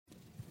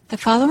The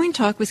following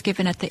talk was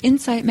given at the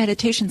Insight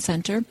Meditation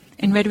Center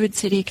in Redwood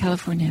City,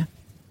 California.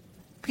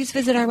 Please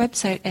visit our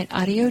website at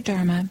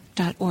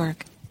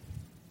audiodharma.org.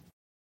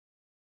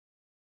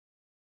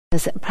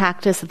 This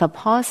practice of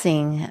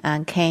pausing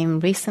came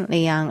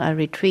recently on a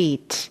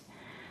retreat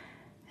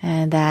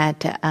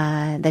that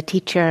the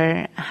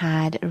teacher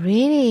had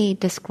really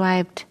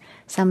described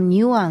some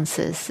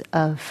nuances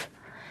of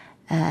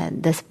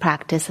this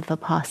practice of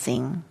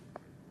pausing.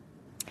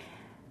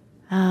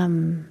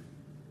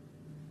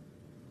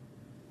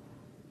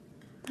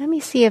 Let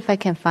me see if I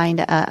can find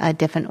a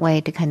different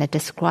way to kind of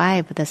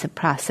describe this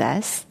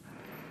process.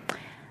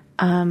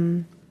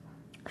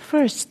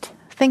 First,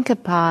 think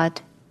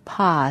about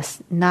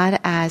pause not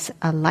as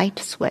a light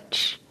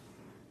switch.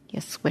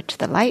 You switch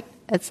the light,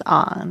 it's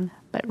on.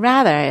 But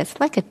rather, it's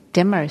like a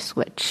dimmer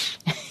switch.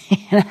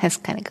 It's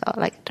kind of go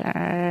like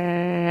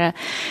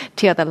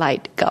till the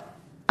light go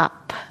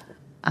up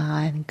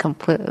and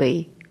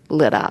completely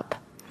lit up.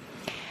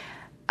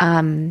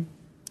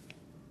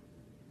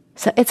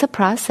 So it's a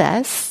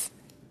process,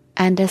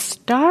 and it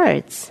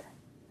starts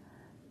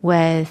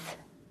with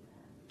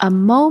a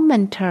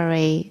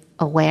momentary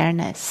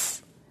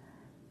awareness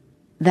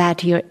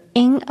that you're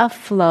in a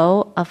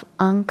flow of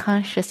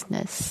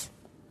unconsciousness.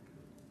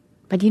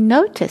 But you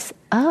notice,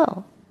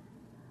 oh,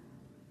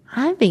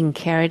 I'm being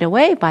carried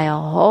away by a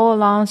whole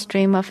long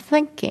stream of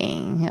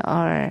thinking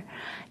or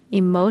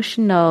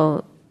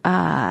emotional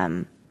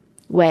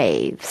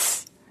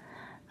waves,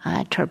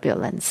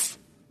 turbulence.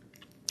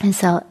 And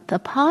so the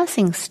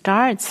pausing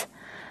starts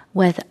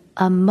with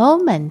a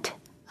moment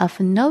of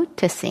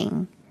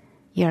noticing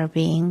you're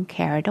being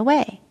carried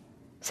away.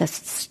 So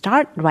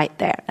start right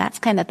there. That's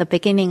kind of the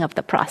beginning of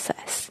the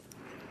process.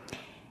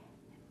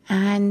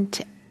 And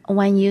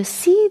when you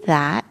see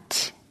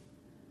that,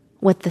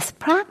 with this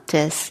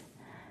practice,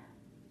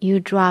 you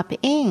drop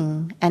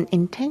in an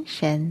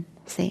intention,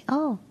 say,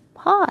 oh,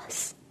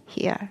 pause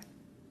here.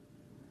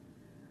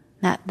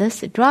 Now, this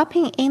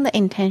dropping in the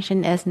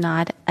intention is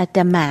not a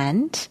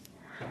demand.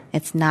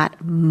 It's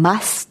not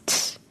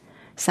must.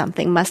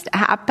 Something must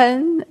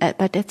happen.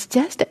 But it's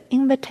just an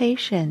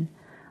invitation.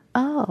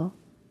 Oh,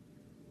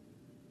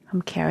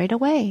 I'm carried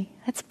away.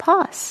 Let's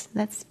pause.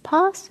 Let's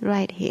pause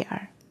right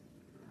here.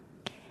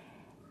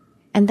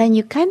 And then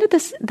you kind of,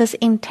 this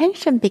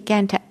intention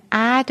began to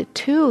add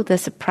to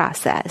this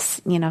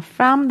process,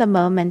 from the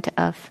moment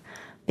of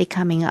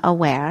becoming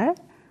aware.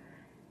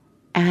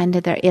 And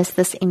there is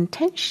this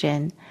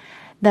intention.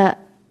 The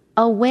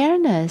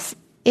awareness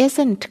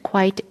isn't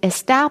quite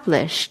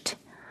established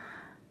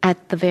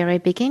at the very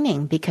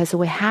beginning because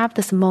we have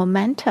this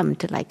momentum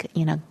to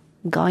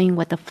going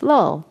with the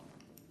flow.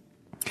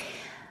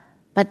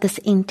 But this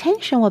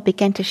intention will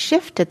begin to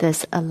shift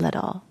this a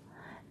little.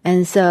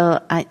 And so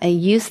I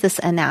use this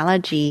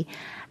analogy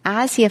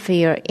as if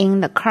you're in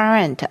the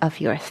current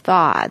of your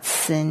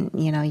thoughts and,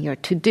 your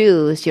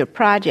to-dos, your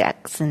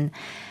projects,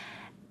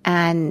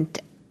 and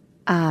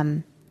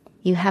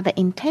you have an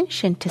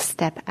intention to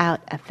step out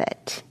of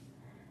it.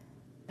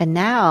 But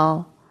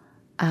now,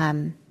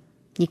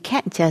 you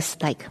can't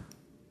just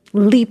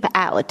leap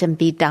out and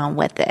be done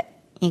with it.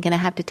 You're going to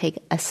have to take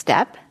a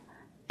step,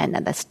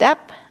 another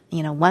step,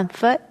 one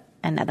foot,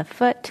 another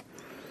foot.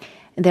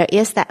 There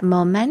is that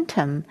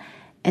momentum.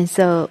 And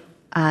so,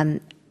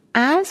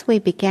 as we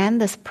began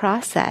this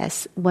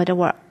process, what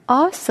we're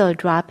also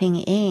dropping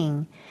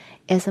in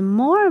is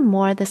more and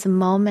more this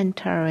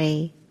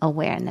momentary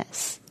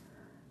awareness.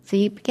 So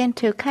you begin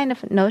to kind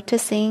of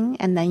noticing,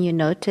 and then you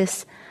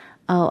notice,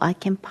 oh, I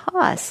can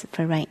pause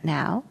for right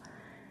now.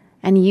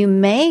 And you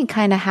may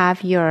kind of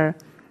have your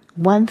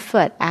one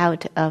foot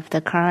out of the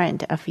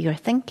current of your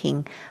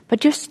thinking,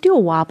 but you're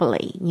still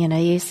wobbly.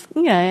 You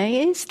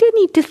still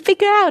need to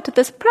figure out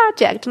this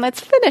project. Let's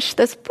finish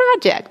this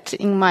project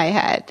in my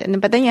head.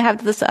 But then you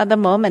have this other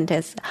moment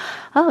is,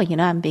 oh,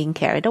 I'm being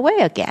carried away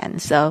again.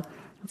 So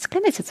it's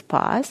kind of just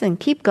pause and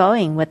keep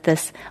going with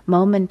this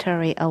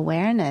momentary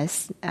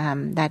awareness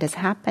that is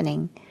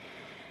happening.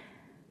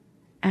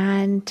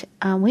 And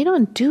we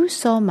don't do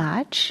so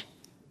much,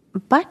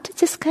 but to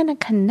just kind of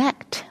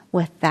connect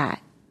with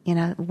that,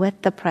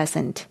 with the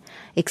present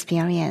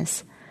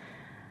experience.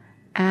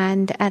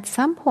 And at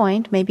some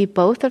point, maybe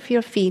both of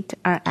your feet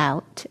are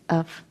out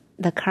of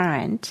the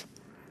current.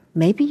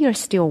 Maybe you're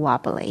still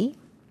wobbly.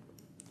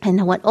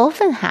 And what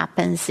often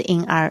happens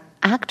in our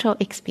actual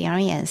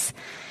experience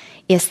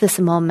is this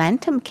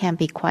momentum can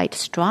be quite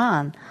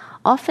strong.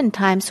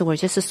 Oftentimes we're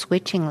just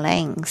switching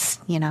lanes,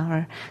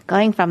 or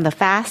going from the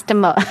fast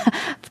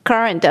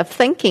current of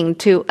thinking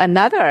to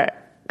another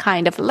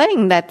kind of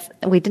lane that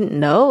we didn't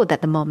know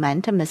that the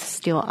momentum is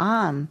still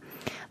on.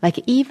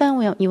 Even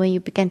when you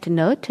begin to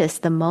notice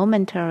the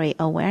momentary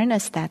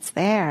awareness that's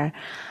there,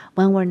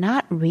 when we're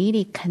not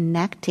really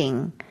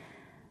connecting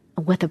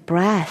with the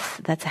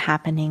breath that's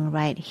happening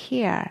right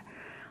here,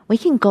 we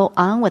can go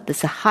on with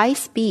this high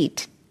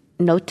speed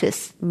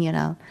notice,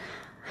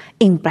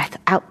 in breath,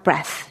 out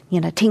breath,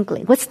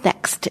 tingling. What's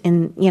next?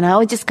 And,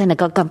 we just kind of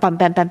go bam,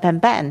 bam, bam, bam,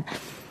 bam.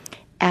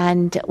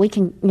 And we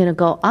can,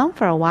 go on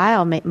for a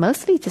while,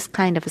 mostly just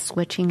kind of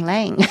switching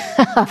lane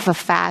of a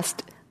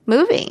fast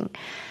moving.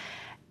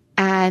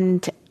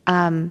 And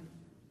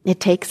it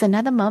takes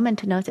another moment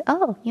to notice,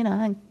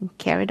 I'm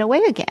carried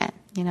away again.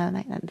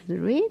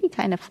 Really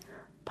kind of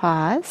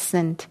pause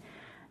and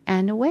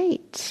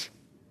wait.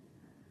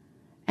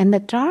 And the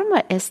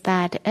Dharma is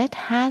that it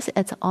has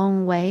its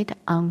own way to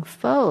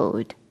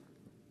unfold.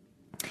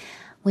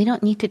 We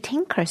don't need to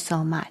tinker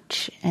so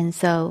much. And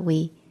so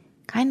we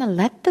kind of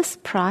let this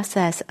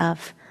process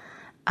of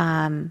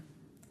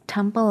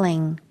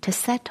tumbling to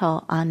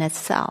settle on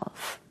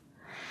itself.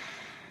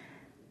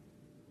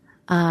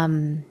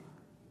 And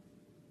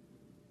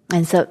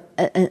so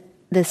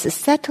this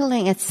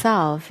settling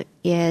itself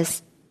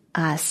is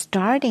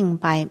starting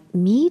by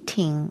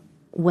meeting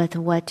with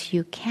what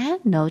you can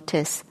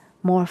notice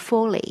more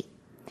fully.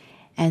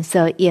 And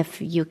so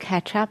if you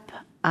catch up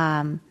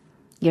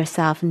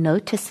yourself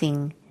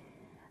noticing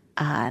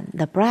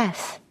the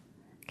breath,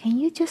 can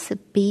you just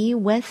be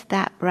with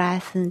that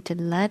breath and to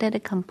let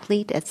it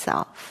complete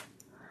itself?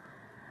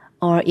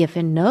 Or if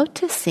you're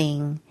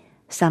noticing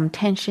some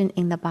tension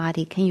in the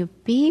body, can you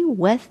be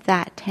with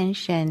that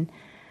tension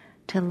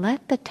to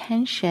let the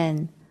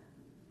tension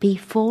be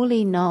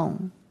fully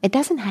known? It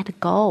doesn't have to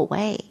go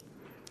away,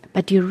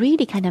 but you're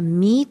really kind of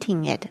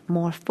meeting it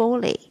more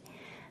fully.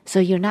 So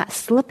you're not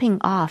slipping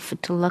off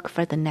to look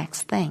for the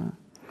next thing.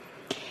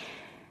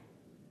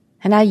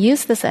 And I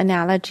use this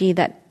analogy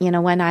that,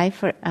 when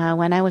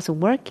I was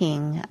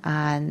working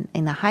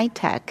in the high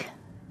tech,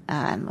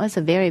 it was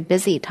a very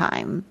busy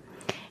time.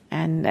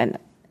 And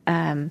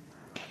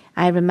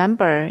I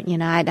remember,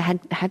 I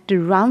had to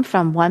run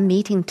from one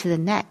meeting to the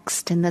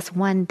next. And this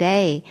one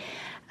day,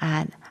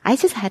 I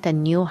just had a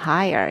new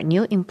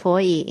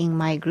employee in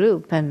my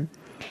group.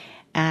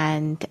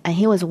 And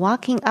he was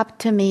walking up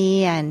to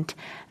me and,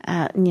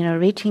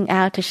 reaching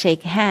out to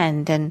shake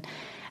hand.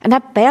 And I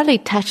barely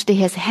touched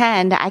his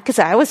hand because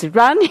I was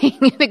running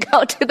to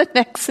go to the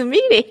next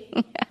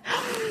meeting.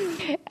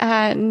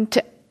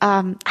 And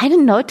I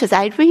didn't notice.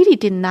 I really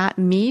did not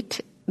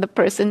meet the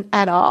person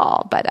at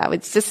all, but I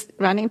was just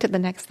running to the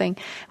next thing.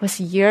 It was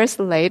years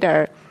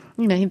later,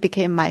 he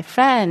became my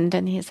friend,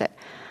 and he said,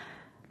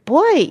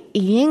 "Boy,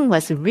 Ying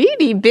was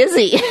really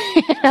busy.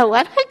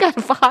 When I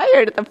got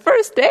fired the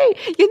first day,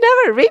 you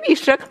never really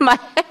shook my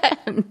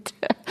hand.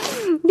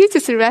 You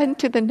just ran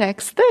to the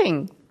next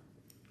thing."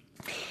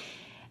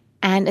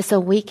 And so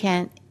we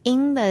can,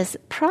 in this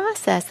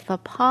process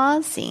of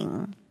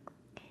pausing,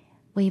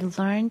 we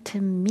learn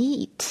to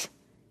meet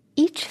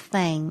each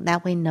thing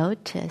that we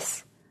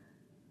notice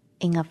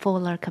in a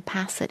fuller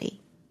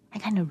capacity. I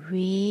kind of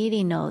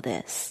really know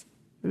this,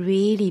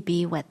 really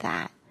be with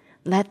that.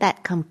 Let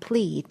that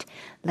complete.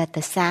 Let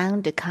the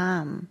sound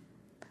come.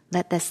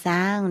 Let the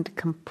sound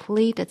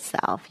complete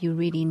itself. You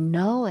really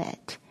know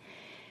it.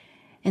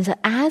 And so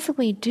as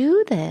we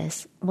do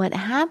this, what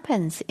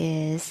happens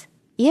is,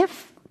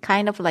 if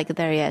kind of like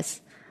there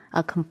is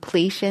a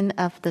completion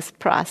of this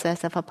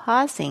process of a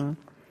pausing,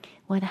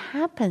 what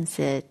happens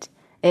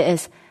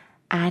is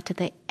at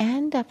the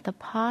end of the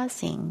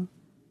pausing,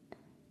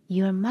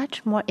 you're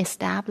much more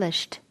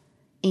established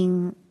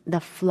in the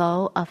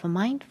flow of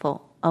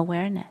mindful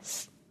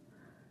awareness.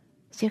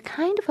 So you're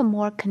kind of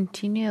more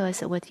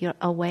continuous with your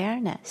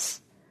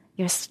awareness.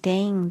 You're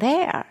staying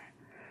there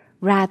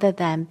rather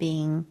than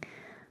being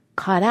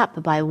caught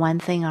up by one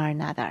thing or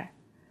another,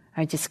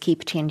 or just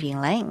keep changing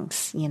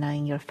lanes,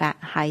 in your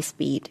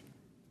high-speed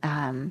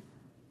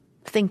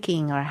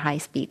thinking or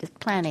high-speed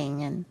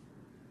planning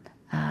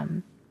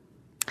and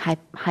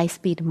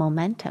high-speed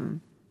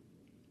momentum.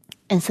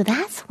 And so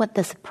that's what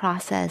this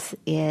process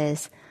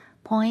is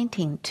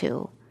pointing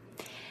to.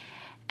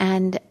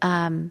 And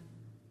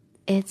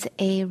it's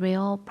a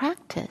real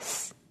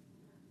practice.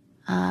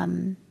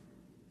 And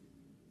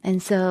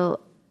so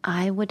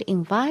I would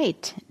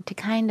invite to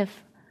kind of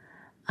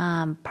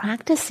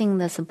practicing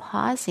this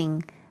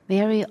pausing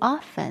very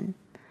often,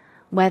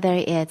 whether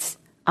it's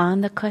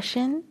on the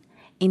cushion,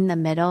 in the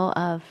middle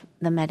of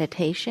the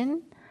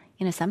meditation.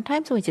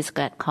 Sometimes we just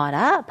get caught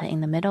up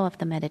in the middle of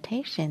the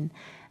meditation.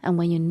 And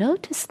when you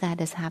notice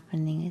that is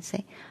happening, you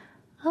say,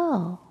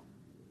 "Oh,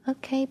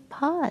 okay,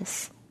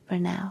 pause for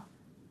now."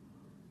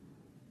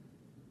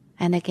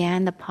 And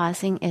again, the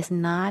pausing is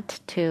not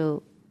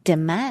to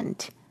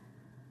demand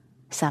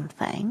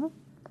something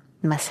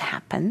must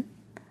happen,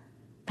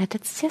 but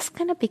it's just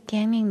kind of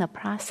beginning the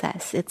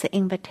process. It's an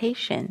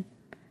invitation.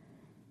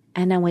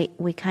 And then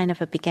we kind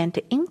of begin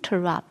to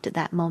interrupt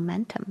that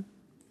momentum.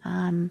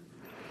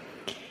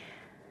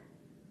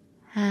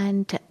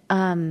 And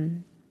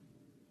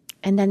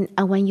then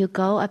when you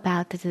go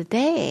about the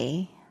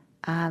day,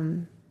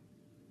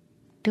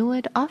 do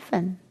it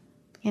often.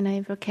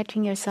 If you're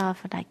catching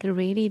yourself like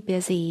really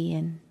busy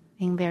and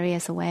in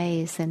various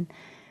ways, and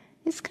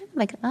it's kind of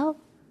like, I'm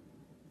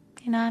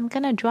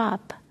going to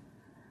drop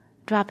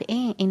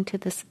into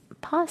this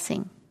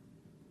pausing.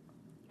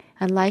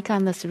 And like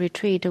on this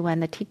retreat, when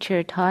the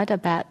teacher taught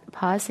about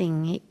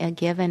pausing, he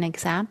gave an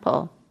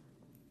example,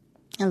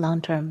 a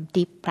long-term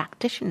deep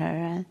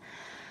practitioner.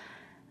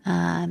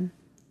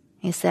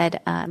 He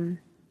said,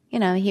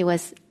 he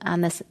was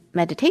on this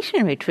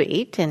meditation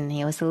retreat and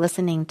he was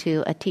listening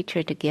to a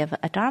teacher to give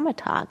a Dharma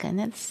talk. And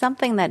it's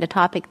something a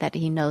topic that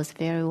he knows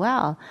very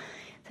well.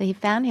 So he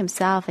found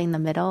himself in the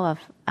middle of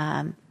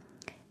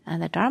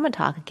the Dharma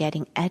talk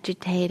getting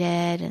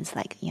agitated. And it's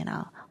like,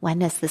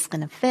 when is this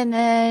going to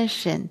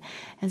finish? And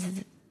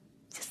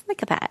just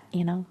look at that,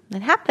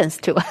 it happens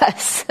to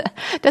us.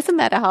 Doesn't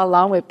matter how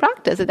long we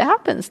practice, it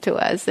happens to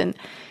us. And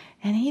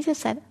he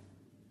just said,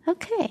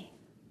 okay,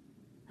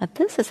 if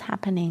this is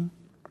happening,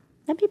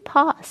 let me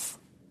pause.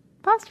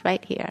 Pause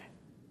right here.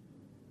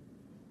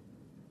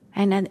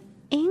 And then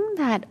in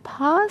that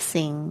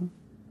pausing,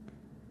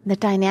 the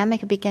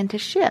dynamic began to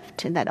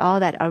shift, and that all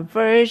that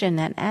aversion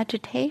and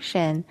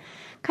agitation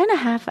kind of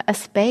have a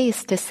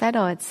space to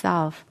settle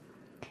itself.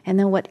 And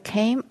then what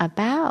came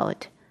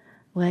about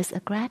was a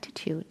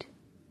gratitude.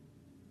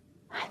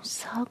 I'm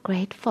so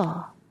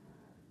grateful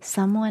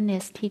someone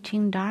is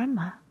teaching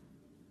Dharma.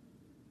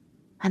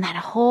 And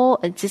that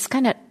it just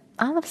kind of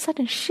all of a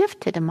sudden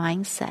shifted the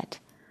mindset.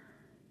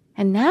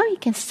 And now he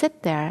can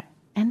sit there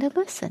and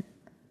listen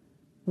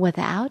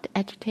without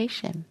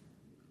agitation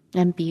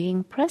and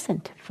being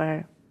present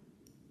for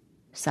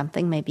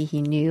something maybe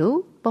he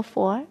knew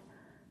before.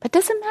 But it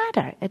doesn't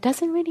matter. It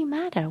doesn't really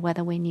matter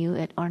whether we knew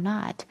it or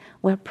not.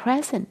 We're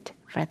present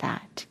for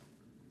that.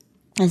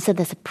 And so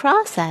this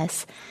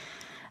process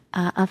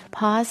of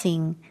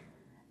pausing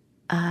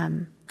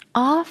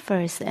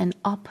offers an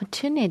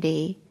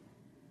opportunity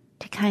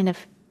to kind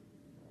of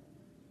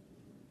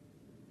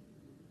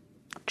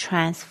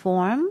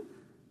transform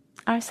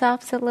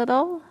ourselves a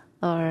little,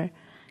 or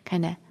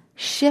kind of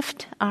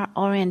shift our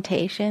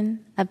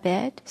orientation a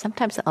bit,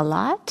 sometimes a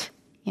lot,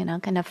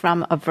 kind of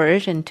from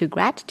aversion to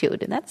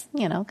gratitude. And that's,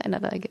 kind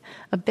of like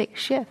a big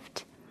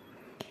shift.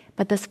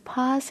 But this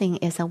pausing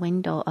is a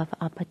window of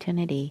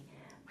opportunity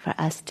for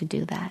us to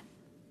do that.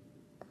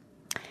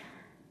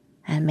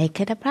 And make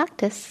it a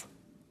practice.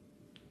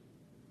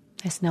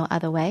 There's no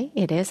other way.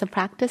 It is a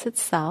practice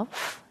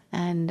itself.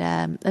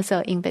 And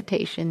so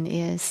invitation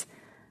is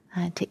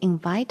to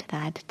invite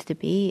that to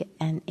be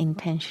an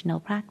intentional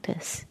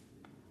practice.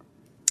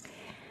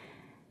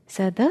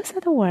 So those are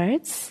the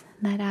words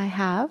that I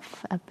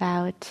have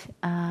about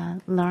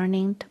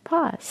learning to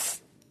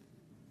pause.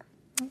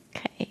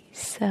 Okay,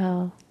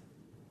 so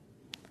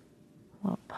we'll pause.